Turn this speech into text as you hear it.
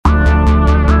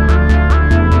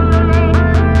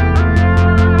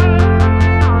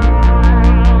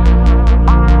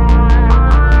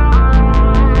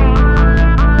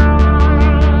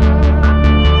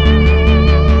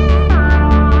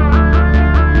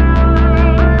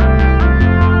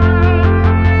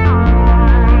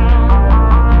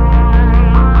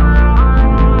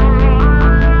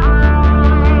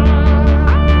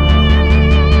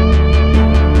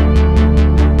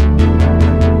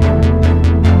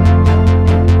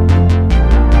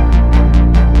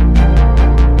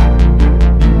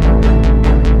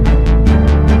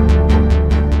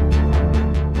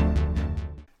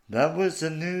was the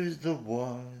news that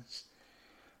was.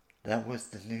 That was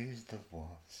the news that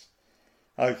was.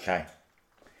 Okay.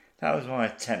 That was my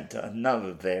attempt at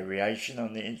another variation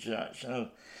on the introduction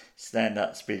of Stand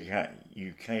Up Speaker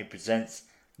UK presents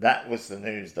That Was the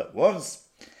News That Was.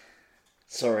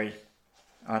 Sorry,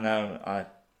 I know I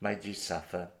made you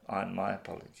suffer. My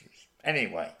apologies.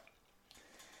 Anyway,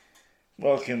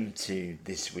 welcome to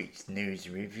this week's news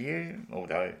review,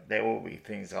 although there will be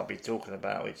things I'll be talking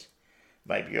about which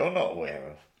maybe you're not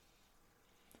aware of.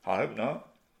 I hope not.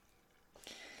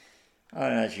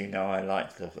 And as you know, I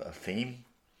like to look at a theme.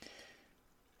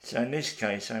 So in this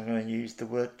case, I'm going to use the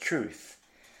word truth.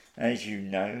 As you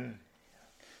know,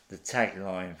 the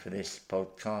tagline for this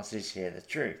podcast is Hear the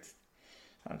Truth.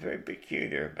 I'm very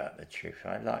peculiar about the truth.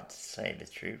 I like to say the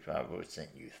truth. I will send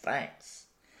you facts.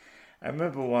 And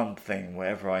remember one thing,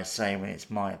 whatever I say when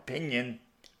it's my opinion,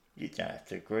 you don't have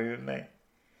to agree with me.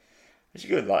 It's a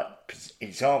good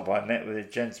example. I met with a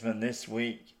gentleman this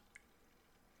week,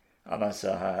 and I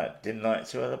said I didn't like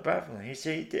two other brethren. He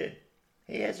said he did.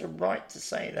 He has a right to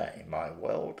say that in my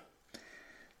world.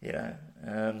 You know,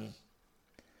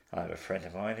 I have a friend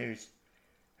of mine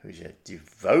who's a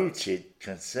devoted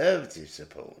Conservative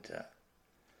supporter.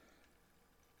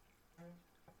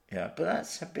 Yeah, but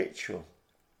that's habitual.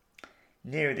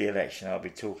 Near the election, I'll be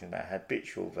talking about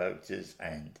habitual voters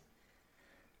and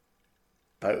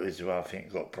voters who I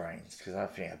think got brains, because I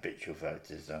think habitual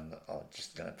voters are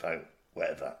just going to vote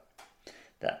whatever,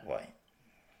 that way.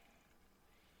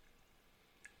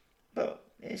 But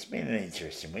it's been an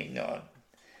interesting week. Not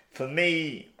for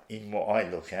me, in what I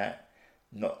look at,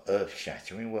 not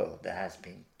earth-shattering. Well, there has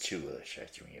been two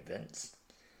earth-shattering events.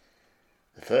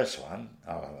 The first one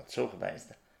I want to talk about is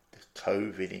the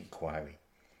COVID inquiry.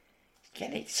 It's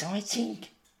getting exciting.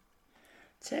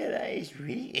 So that is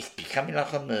really, it's becoming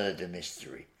like a murder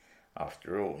mystery.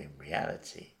 After all, in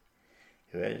reality,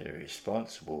 whoever is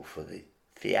responsible for the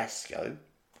fiasco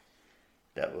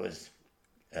that was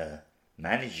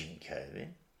managing COVID,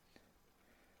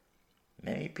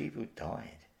 many people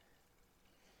died.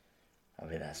 I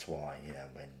mean, that's why,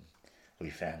 when we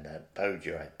found out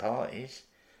Bojo had parties.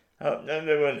 Oh, no,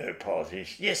 there were no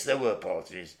parties. Yes, there were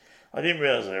parties. I didn't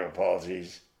realise there were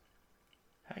parties.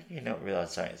 How can you not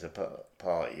realise something's a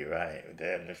party, right?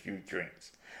 They're having a few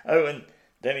drinks. Oh, and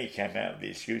then he came out with the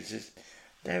excuses.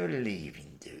 They were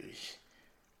leaving dues.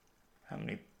 How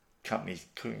many companies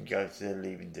couldn't go to their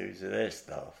leaving dues of their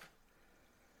staff?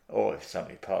 Or if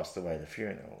somebody passed away at the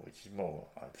funeral, which is more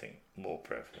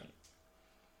prevalent.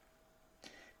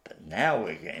 But now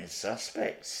we're getting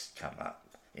suspects come up,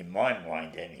 in my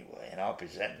mind anyway, and I'll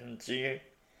present them to you,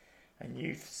 and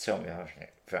you tell me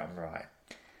if I'm right.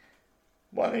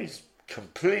 One who's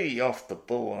completely off the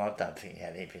ball, and I don't think he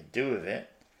had anything to do with it,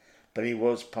 but he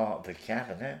was part of the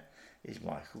cabinet, is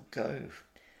Michael Gove.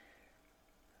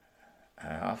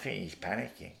 And I think he's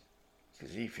panicking,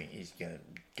 because he thinks he's going to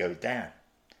go down.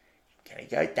 You're going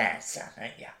to go down, son,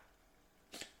 aren't you?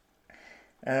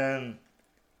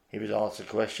 He was asked a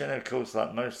question, and of course,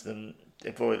 like most of them,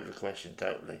 avoided the question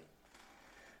totally.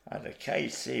 And the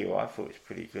KC, who I thought was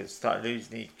pretty good, started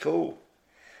losing his cool.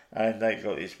 And they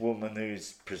got this woman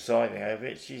who's presiding over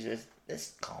it. She says,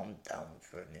 let's calm down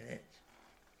for a minute.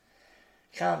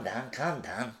 Calm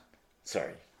down.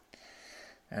 Sorry.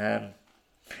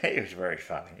 It was very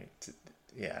funny.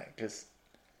 Yeah, because...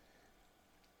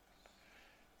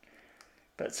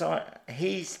 But so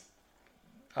he's,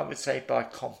 I would say, by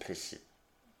complicit,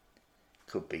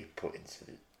 could be put into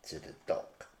the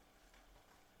dock.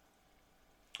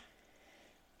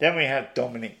 Then we have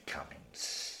Dominic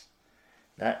Cummings,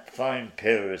 that fine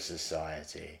pillar of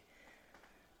society,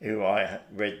 who I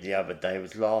read the other day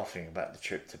was laughing about the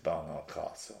trip to Barnard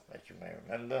Castle, as you may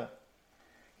remember.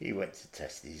 He went to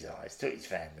test his eyes, took his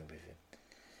family with him.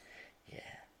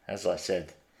 Yeah, as I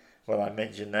said, when I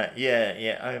mentioned that,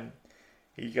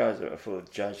 he goes before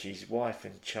the judge, his wife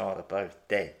and child are both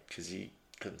dead because he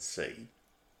couldn't see.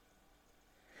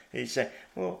 He said,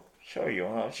 well, sorry, Your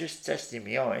Honour, I was just testing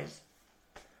my eyes.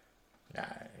 No,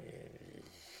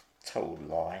 total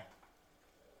lie.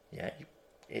 Yeah,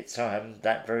 it so happened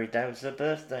that very day was her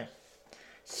birthday.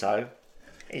 So,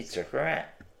 he took her out.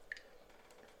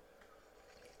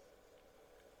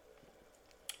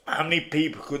 How many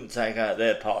people couldn't take out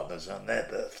their partners on their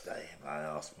birthday? I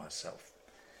asked myself.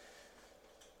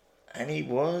 And he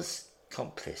was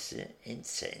complicit in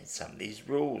setting some of these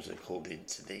rules according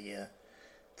to the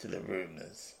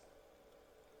rumours.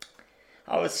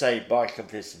 I would say by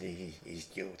complicity he's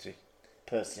guilty,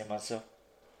 personally myself.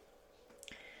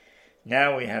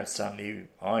 Now we have somebody who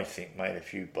I think made a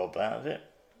few bob out of it.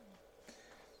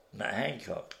 Matt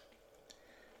Hancock.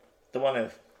 The one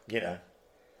of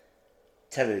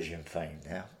television fame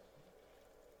now.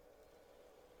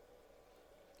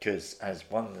 Because, as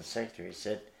one of the secretaries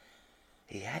said,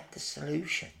 he had the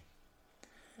solution.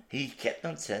 He kept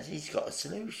on saying he's got a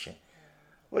solution.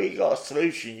 Well, you got a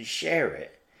solution, you share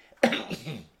it.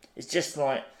 It's just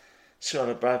like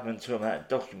Scarlett Bradman talking about a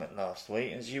document last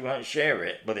week and she won't share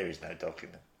it. Well, there is no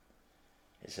document.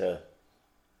 It's her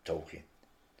talking.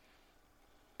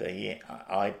 But yeah,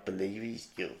 I believe he's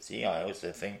guilty. I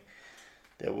also think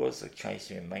there was a case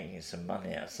of him making some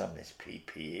money out of some of this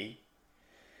PPE.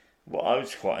 What I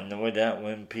was quite annoyed at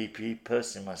when PPE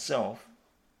personally myself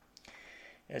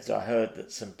is I heard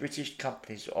that some British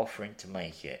companies were offering to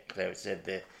make it. They said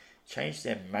they changed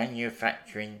their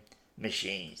manufacturing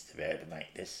machines to be able to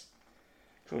make this.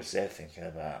 Of course, they're thinking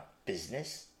about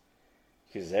business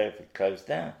because they're closed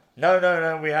down.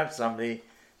 No, we have somebody.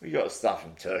 We got stuff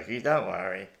from Turkey, don't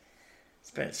worry.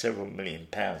 Spent several £1 million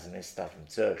on this stuff from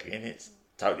Turkey and it's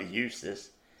totally useless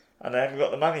and they haven't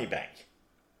got the money back.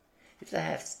 If they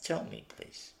have to tell me,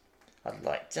 please. I'd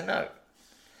like to know.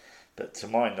 But to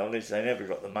my knowledge, they never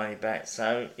got the money back.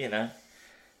 So,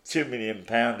 £2 million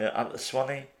up the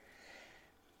Swanee.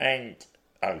 And,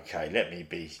 okay, let me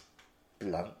be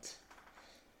blunt.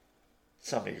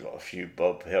 Somebody got a few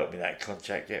bob to help me that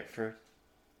contract get through.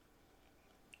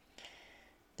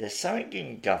 There's something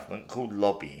in government called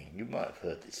lobbying. You might have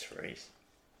heard this phrase.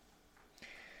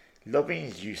 Lobbying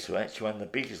is useful. Actually, one of the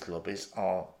biggest lobbies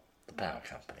are the power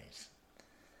companies.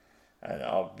 And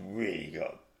I've really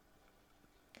got,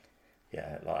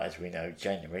 like as we know,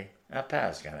 January, our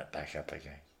power's going back up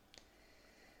again.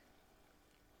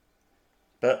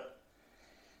 But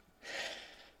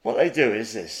what they do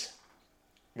is this,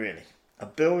 really. A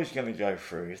bill is going to go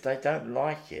through. If they don't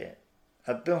like it,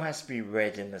 a bill has to be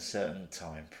read in a certain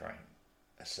time frame,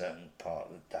 a certain part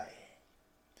of the day.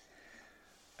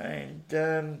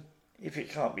 And if it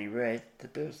can't be read, the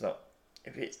bill's not.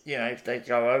 If it's, if they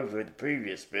go over the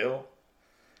previous bill,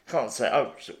 can't say,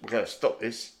 so we're going to stop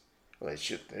this. Well, they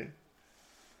should do.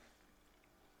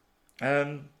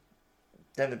 Then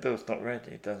the bill's not read.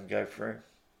 It doesn't go through.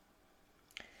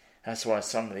 That's why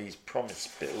some of these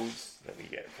promised bills that we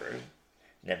get through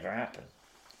never happen.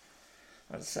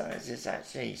 And so it's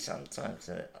actually sometimes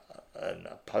an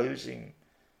opposing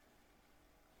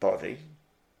body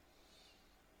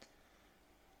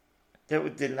that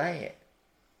would delay it.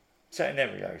 So it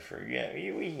never go through. Yeah,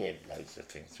 we hear loads of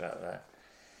things about that.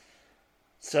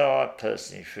 So I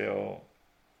personally feel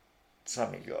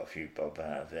somebody got a few bob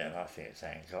out of it, and I think it's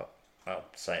Hancock. I'll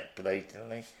say it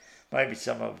blatantly. Maybe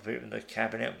some other people in the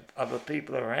cabinet, other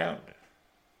people around.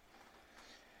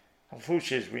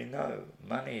 Unfortunately, as we know,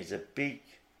 money is a big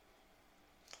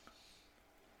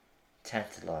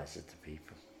tantalizer to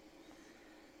people.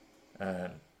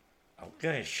 I'm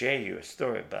going to share you a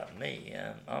story about me.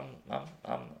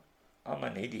 I'm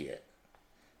an idiot.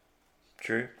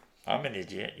 True, I'm an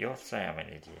idiot. You'll say I'm an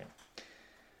idiot.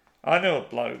 I know a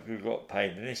bloke who got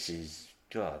paid, and this is,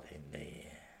 God, in the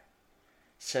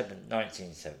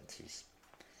 1970s.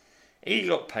 He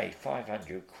got paid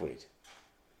 500 quid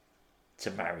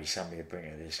to marry somebody to bring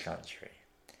her to this country.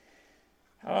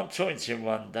 And I'm talking to him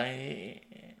one day,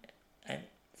 and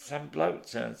some bloke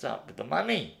turns up with the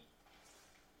money.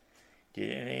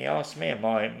 And he asked me, am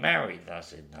I married? I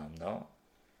said, no, I'm not.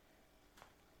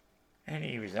 And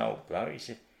he was an old bloke. He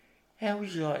said, how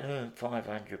would you like to earn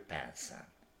 £500, son?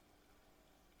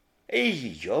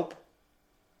 Easy job.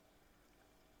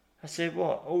 I said,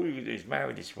 what? All you do is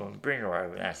marry this woman, bring her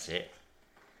over, that's it.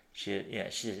 She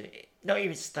said, not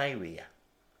even stay with you.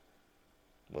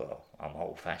 Well, I'm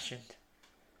old-fashioned.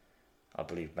 I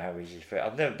believe marriage is fair.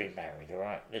 I've never been married, all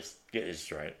right? Let's get this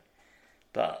straight.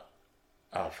 But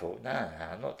I thought, no,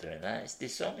 I'm not doing that. It's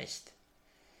dishonest.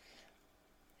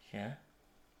 Yeah?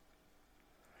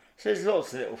 So there's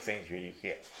lots of little things where you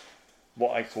get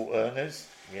what I call earners,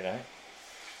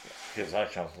 because I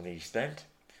come from the East End.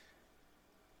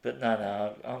 But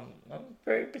no, I'm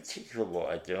very particular what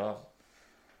I do.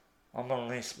 I'm an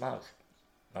honest mug.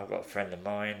 I've got a friend of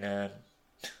mine,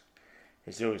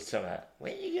 he's always talking about,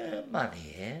 when you going to earn money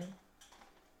here?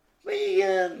 When you going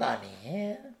to earn money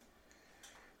here?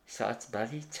 So it's a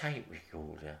bloody tape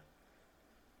recorder.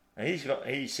 And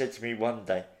he said to me one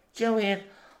day, Joanne,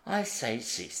 I saved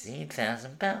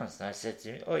 £16,000. And I said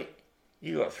to him, oi,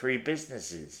 you got 3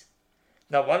 businesses.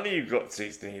 No wonder you got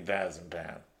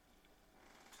 £16,000.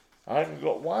 I haven't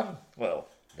got one. Well,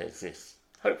 there's this.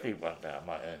 Hopefully one day I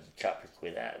might earn a couple of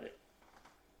quid out of it.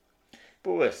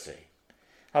 But we'll see.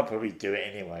 I'll probably do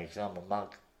it anyway because I'm a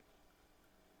mug.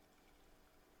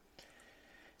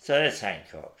 So that's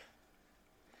Hancock.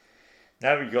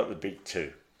 Now we've got the big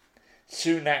two.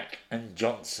 Sunak and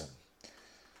Johnson.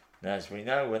 Now, as we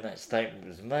know, when that statement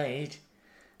was made,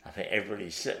 I think everybody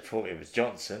thought it was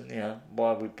Johnson.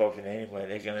 Why are we bothering anyway?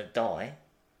 They're going to die.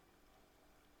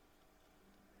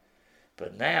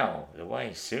 But now, the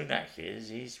way Sunak is,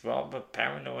 he's rather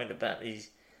paranoid about these,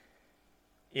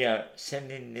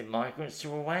 sending the migrants to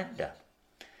Rwanda.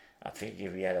 I think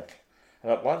if he had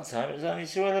at one time it was only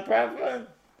Suella Braverman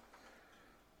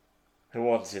who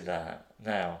wanted that.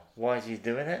 Now, why is he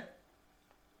doing it?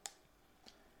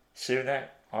 Sunak,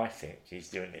 I think he's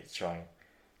doing it to try and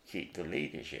keep the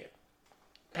leadership.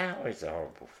 Power is a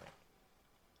horrible thing.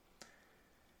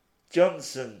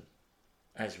 Johnson,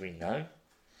 as we know,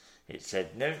 it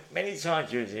said many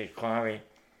times during the inquiry,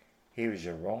 he was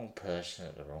the wrong person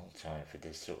at the wrong time for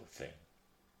this sort of thing.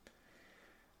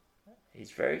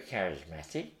 He's very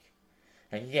charismatic,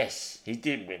 and yes, he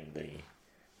did win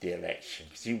the election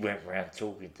because he went around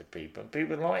talking to people, and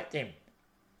people liked him.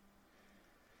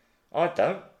 I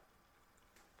don't,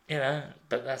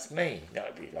 but that's me.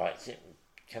 Nobody likes it,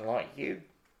 can like you.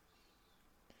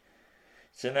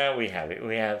 So now we have it.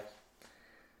 We have,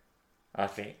 I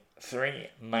think, 3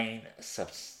 main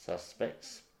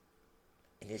suspects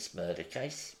in this murder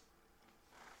case.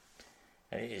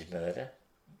 And it is murder.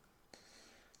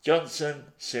 Johnson,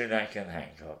 Sunak and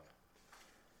Hancock.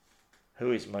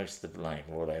 Who is most to blame?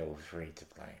 Or are they all 3 to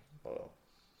blame? Well,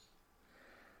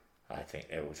 I think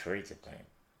they're all 3 to blame.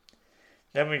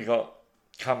 Then we've got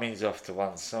Cummings off to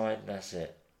one side, and that's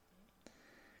it.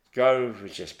 Gove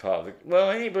was just part of it.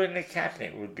 Well, anybody in the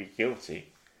cabinet would be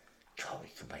guilty. God, we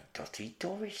could make Dottie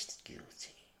Doris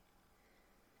guilty.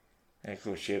 And of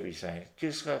course she'll be saying,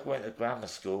 just like I went to grammar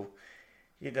school,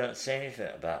 you don't say anything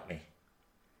about me.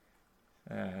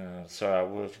 So I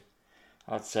would.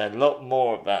 I'd say a lot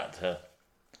more about her.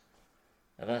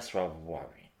 And that's rather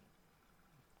worrying.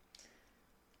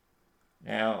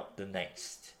 Now, the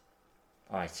next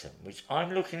item, which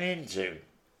I'm looking into.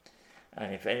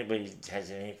 And if anybody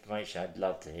has any information, I'd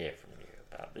love to hear from you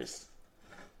about this.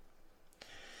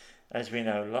 As we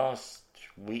know, last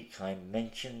week I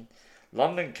mentioned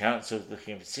London Council is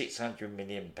looking for £600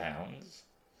 million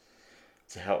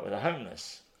to help with the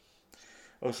homeless.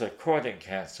 Also, Croydon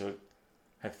Council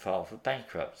had filed for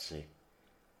bankruptcy.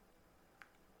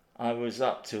 I was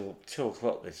up till 2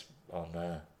 o'clock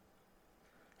on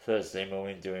Thursday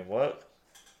morning doing work.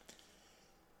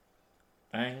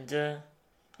 And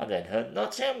I then heard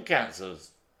Nottingham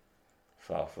Council's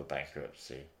filed for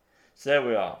bankruptcy. So there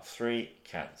we are, 3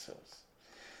 councils.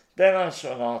 Then I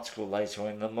saw an article later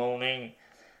in the morning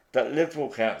that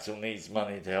Liverpool Council needs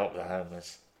money to help the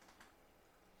homeless.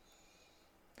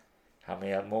 How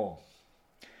many have more?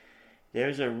 There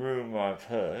is a rumour I've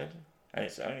heard, and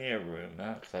it's only a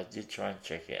rumour because I did try and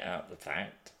check it out, the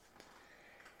fact,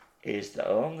 is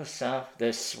that along the south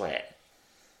there's Sweat.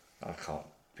 I can't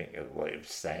think of what it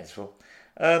stands for.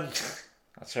 I'm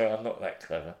sorry, I'm not that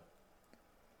clever.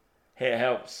 It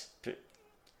helps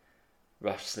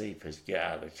rough sleepers get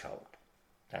out of the cold.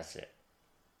 That's it.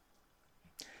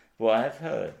 Well, I've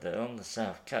heard that on the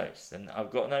south coast, and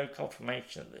I've got no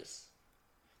confirmation of this,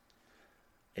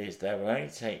 is they will only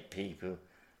take people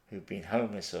who've been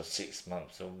homeless for 6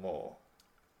 months or more.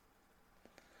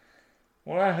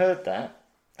 When I heard that,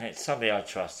 and it's somebody I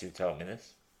trust who told me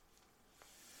this,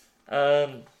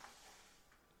 I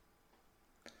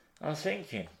was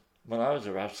thinking, when I was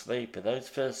a rough sleeper, those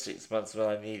first 6 months when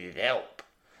I needed help,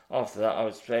 after that I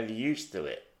was fairly used to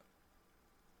it.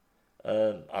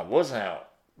 I was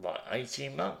out like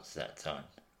 18 months that time.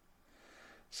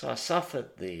 So I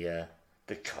suffered the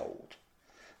cold.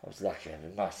 I was lucky I had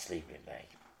a nice sleeping bag.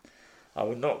 I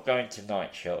would not go into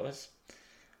night shelters.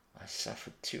 I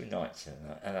suffered 2 nights in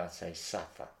that, and I say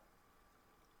suffer.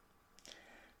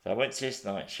 So I went to this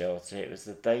night shelter. It was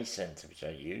the day centre which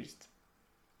I used.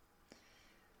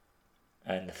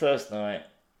 And the first night,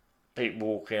 people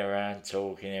walking around,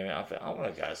 talking, and I thought, I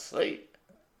want to go to sleep.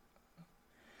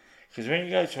 Because when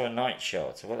you go to a night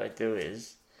shelter, what they do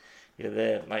is, you're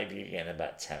there, maybe you're getting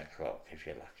about 10 o'clock if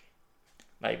you're lucky.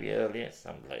 Maybe earlier,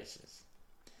 some places.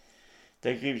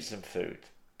 They give you some food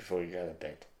before you go to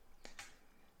bed.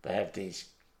 They have these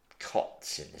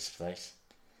cots in this place.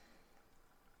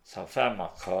 So I found my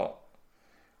cot.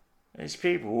 And there's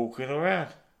people walking around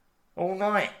all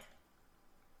night.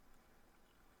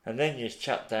 And then you're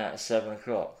chucked out at 7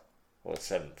 o'clock. Or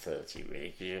 7:30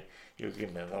 really, because you're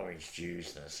given an orange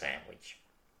juice and a sandwich.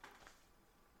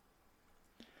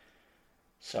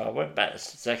 So I went back the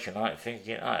second night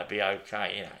thinking, it'd be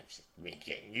okay, me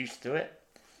getting used to it.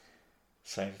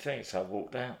 Same thing, so I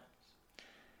walked out.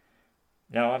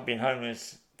 Now, I've been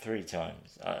homeless 3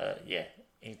 times.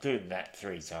 Including that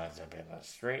 3 times I've been on the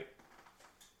street.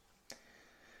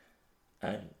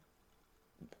 And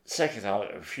second time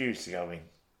I refused to go in.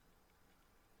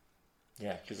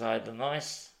 Yeah, because I had a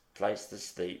nice place to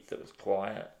sleep that was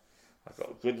quiet. I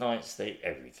got a good night's sleep,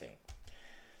 everything.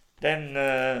 Then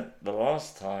the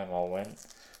last time I went,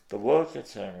 the worker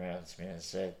turned around to me and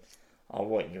said, I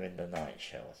want you in the night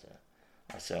shelter.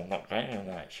 I said, I'm not going in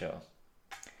the night shelter.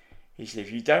 He said,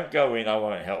 if you don't go in, I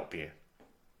won't help you.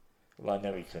 Well, I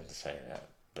know he couldn't say that,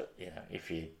 but you know,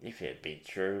 if it had been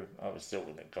true, I would still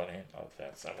wouldn't have gone in. I would have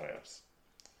found somewhere else.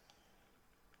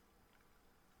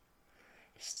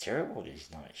 It's terrible, these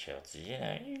night shelters, you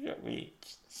know, you got to really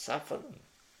suffer them,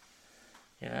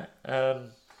 you know.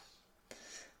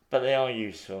 But they are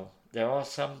useful. There are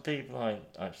some people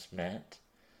I've met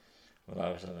when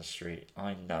I was on the street,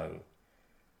 I know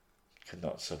could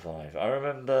not survive. I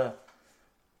remember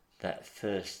that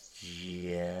first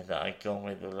year that I'd gone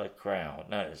with the crowd.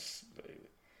 No,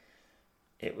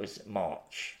 it was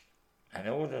March, and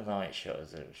all the night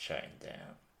shelters were shutting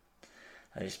down.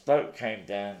 And this bloke came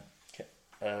down,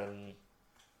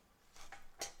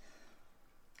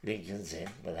 Lincoln's Inn,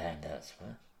 where the handouts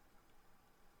were.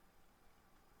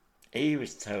 He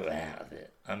was totally out of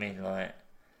it. I mean, like,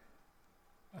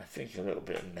 I think a little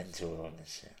bit of mental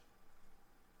illness here.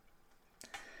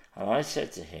 And I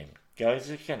said to him, go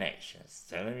to Connections,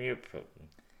 tell them you're a problem,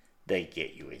 they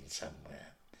get you in somewhere.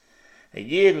 A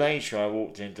year later, I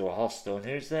walked into a hostel, and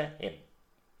who's there? Him.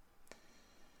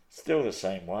 Still the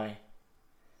same way.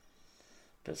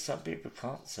 But some people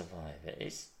can't survive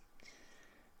it.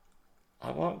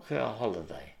 I won't call it a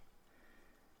holiday,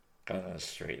 going on the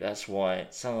street. That's why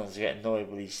sometimes I get annoyed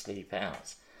with these sleep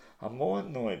outs. I'm more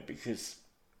annoyed because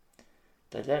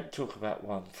they don't talk about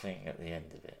one thing at the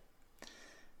end of it.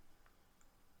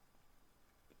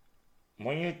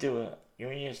 When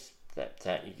you step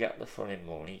out, you get up the following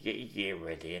morning, you get your gear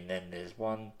ready, and then there's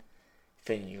one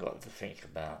thing you got to think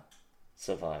about: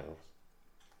 survival.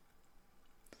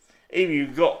 Either you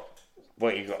got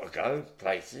where you got to go,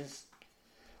 places.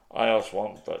 I asked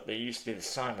one, but there used to be the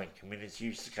Simon community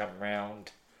used to come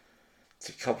round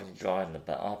to Covent Garden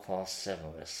about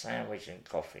 7:30 with a sandwich and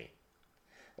coffee,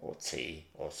 or tea,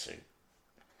 or soup.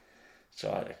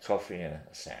 So I had a coffee and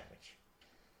a sandwich.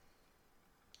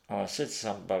 And I said to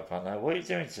some bloke I know, what are you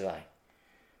doing today?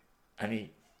 And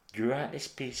he drew out this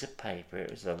piece of paper.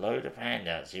 It was a load of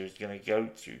handouts he was going to go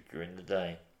to during the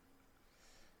day.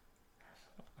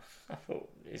 I thought,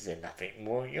 is there nothing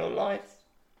more in your life?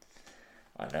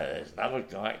 I know there's another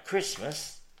guy at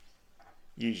Christmas.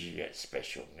 Usually you get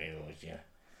special meals, you know.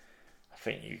 I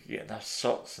think you get enough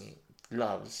socks and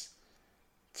gloves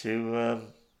to,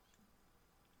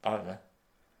 I don't know,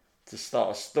 to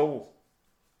start a stall.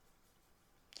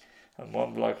 And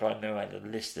one bloke I knew had a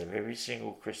list of every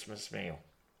single Christmas meal.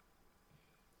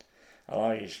 And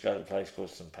I used to go to a place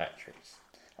called St Patrick's.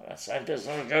 And I said, that's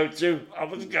what I go to. I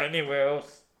wouldn't go anywhere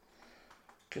else.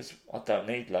 Because I don't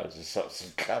need loads of socks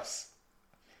and gloves.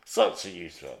 Socks are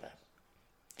useful though.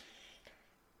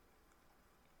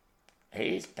 It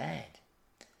is bad.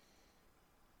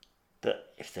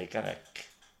 But if they're going to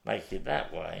make it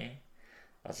that way,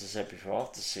 as I said before,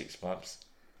 after 6 months,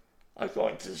 I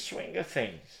got into the swing of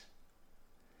things.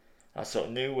 I sort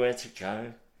of knew where to go,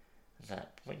 and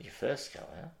that when you first go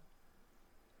out.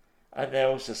 And there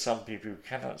are also some people who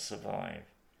cannot survive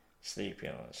sleeping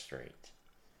on the street.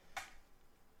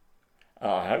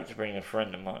 I hope to bring a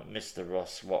friend of mine, Mr.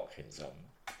 Ross Watkins, on,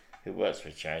 who works for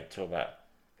a charity, to talk about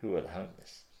who are the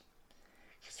homeless.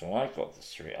 Because when I got to the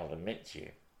street, I'll admit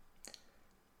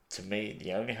to me,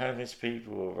 the only homeless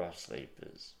people were rough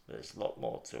sleepers. There's a lot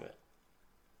more to it.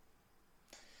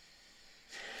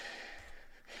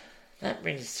 That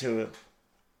brings to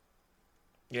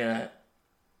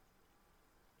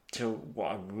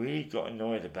what I really got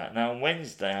annoyed about. Now on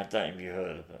Wednesday, I don't know if you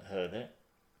heard it.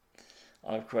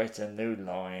 I've created a new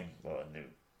line, a new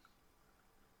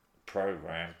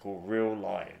program called Real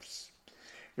Lives.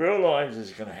 Real Lives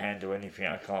is going to handle anything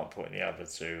I can't put in the other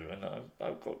two, and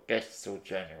I've got guests till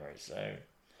January. So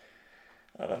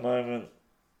at the moment,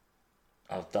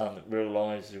 I've done Real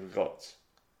Lives. We've got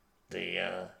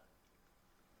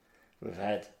we've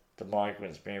had the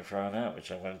migrants being thrown out,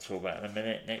 which I'm going to talk about in a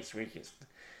minute. Next week, it's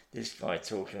this guy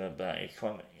talking about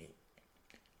economy.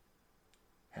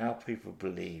 How people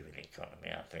believe in economy.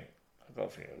 I think I've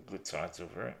got to think of a good title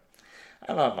for it.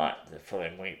 And I might the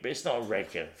following week, but it's not a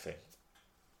regular thing.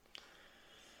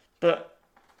 But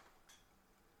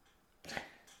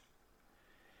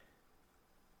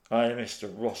I had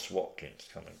Mr. Ross Watkins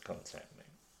come and contact me.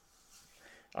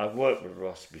 I've worked with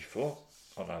Ross before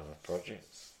on other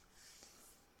projects.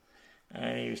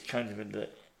 And he was claiming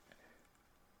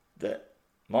that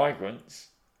migrants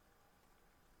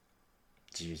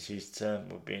use his term,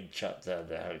 were being chucked out of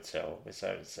their hotel. It's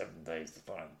over 7 days to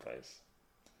find a place.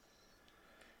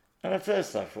 And at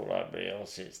first I thought, like everybody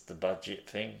else, it's the budget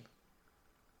thing.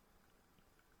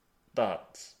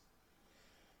 But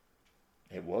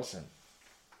it wasn't.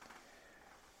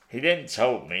 He then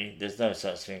told me there's no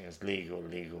such thing as legal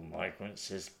migrants.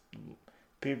 There's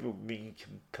people being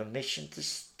permission to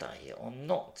stay or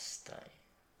not to stay.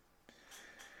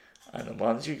 And the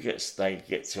ones who get stayed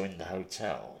get to in the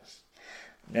hotels.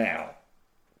 Now,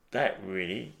 that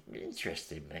really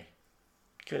interested me.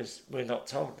 Because we're not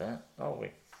told that, are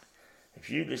we? If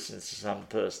you listen to some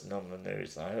person on the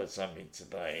news, and I heard something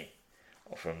today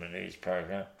from a news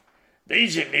programme,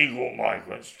 these illegal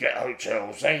migrants get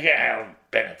hotels, they get our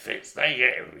benefits, they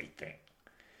get everything.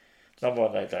 Number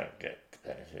one, they don't get the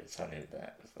benefits, I knew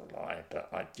that was a lie, but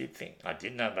I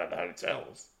did know about the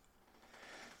hotels.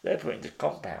 They're put into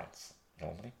compounds,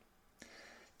 normally.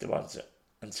 The ones that,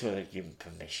 until they're given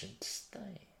permission to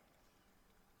stay.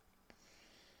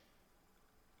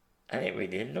 And it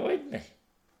really annoyed me.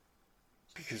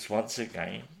 Because once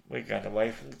again, we're going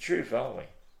away from the truth, aren't we?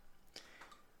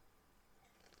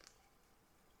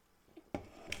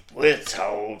 We're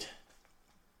told,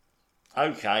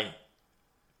 okay,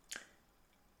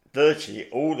 virtually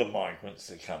all the migrants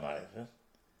that come over,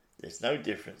 there's no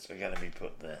difference, are going to be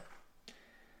put there.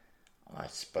 I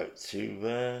spoke to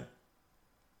the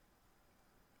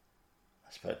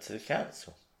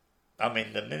council.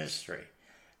 The ministry.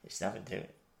 It's nothing to do with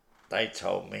it. They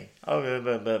told me, and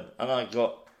I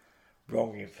got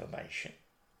wrong information.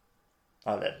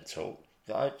 I let them talk.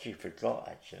 I actually forgot,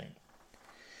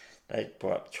 They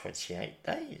brought up 28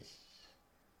 days.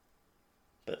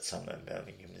 But some of them were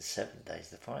only given 7 days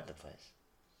to find a place.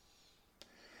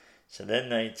 So then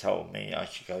they told me I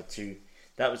should go to,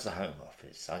 that was the Home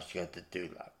Office, I should go to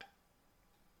Dulac.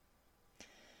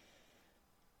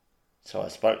 So I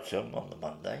spoke to them on the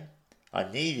Monday. I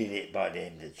needed it by the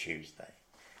end of Tuesday.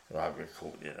 And I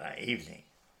recorded it that evening,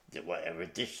 whatever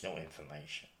additional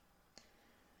information.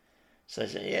 So I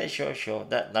said, yeah, sure,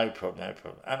 no problem.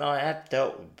 And I have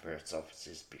dealt with press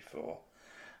officers before.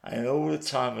 And all the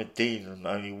time with dealing with them,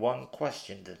 only one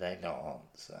question did they not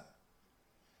answer.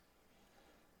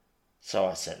 So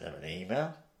I sent them an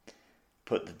email,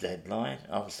 put the deadline,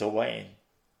 I'm still waiting.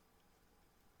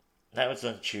 That was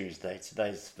on Tuesday,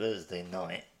 today's Thursday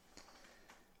night.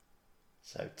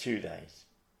 So 2 days.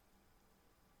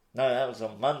 No, that was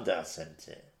on Monday I sent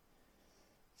it.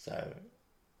 So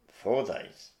 4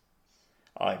 days.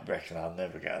 I reckon I'll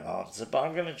never get an answer, but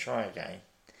I'm going to try again.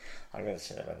 I'm going to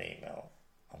send them an email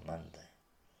on Monday.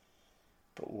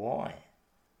 But why?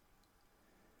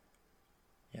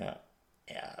 Yeah.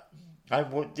 I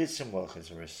did some work as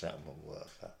a resettlement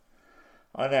worker.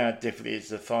 I know how difficult it is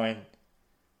to find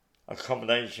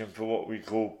accommodation for what we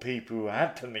call people who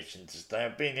have permission to stay.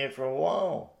 I've been here for a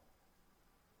while.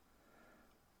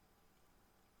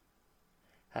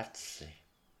 Have to see.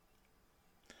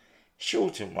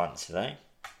 Shortened one today.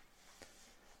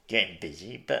 Getting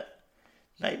busy, but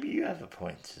maybe you have a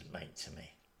point to make to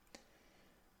me.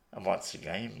 And once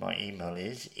again, my email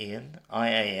is Ian,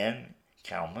 I-A-N,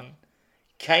 Kalman,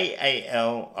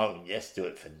 K-A-L, oh yes, do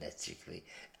it phonetically,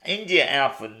 India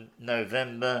Alpha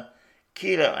November,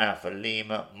 Kilo Alpha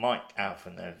Lima, Mike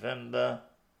Alpha November,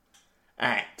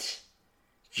 at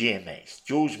GMX,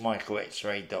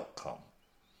 GeorgeMichaelXray.com.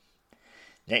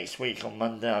 Next week on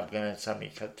Monday, I'm going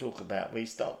to we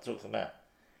start talking about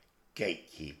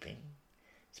gatekeeping.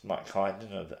 It's Mike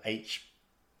Hyden of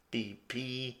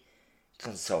HBP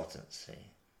Consultancy.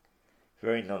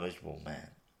 Very knowledgeable man.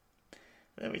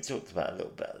 And then we talked about a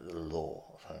little bit of the law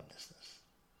of homelessness.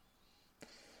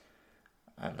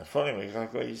 And the following week I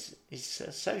got his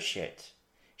associate,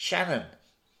 Shannon.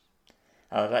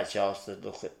 And I've actually asked her to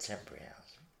look at temporary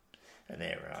housing, an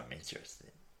area I'm interested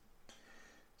in.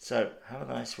 So, have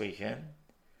a nice weekend.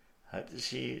 Hope to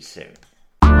see you soon.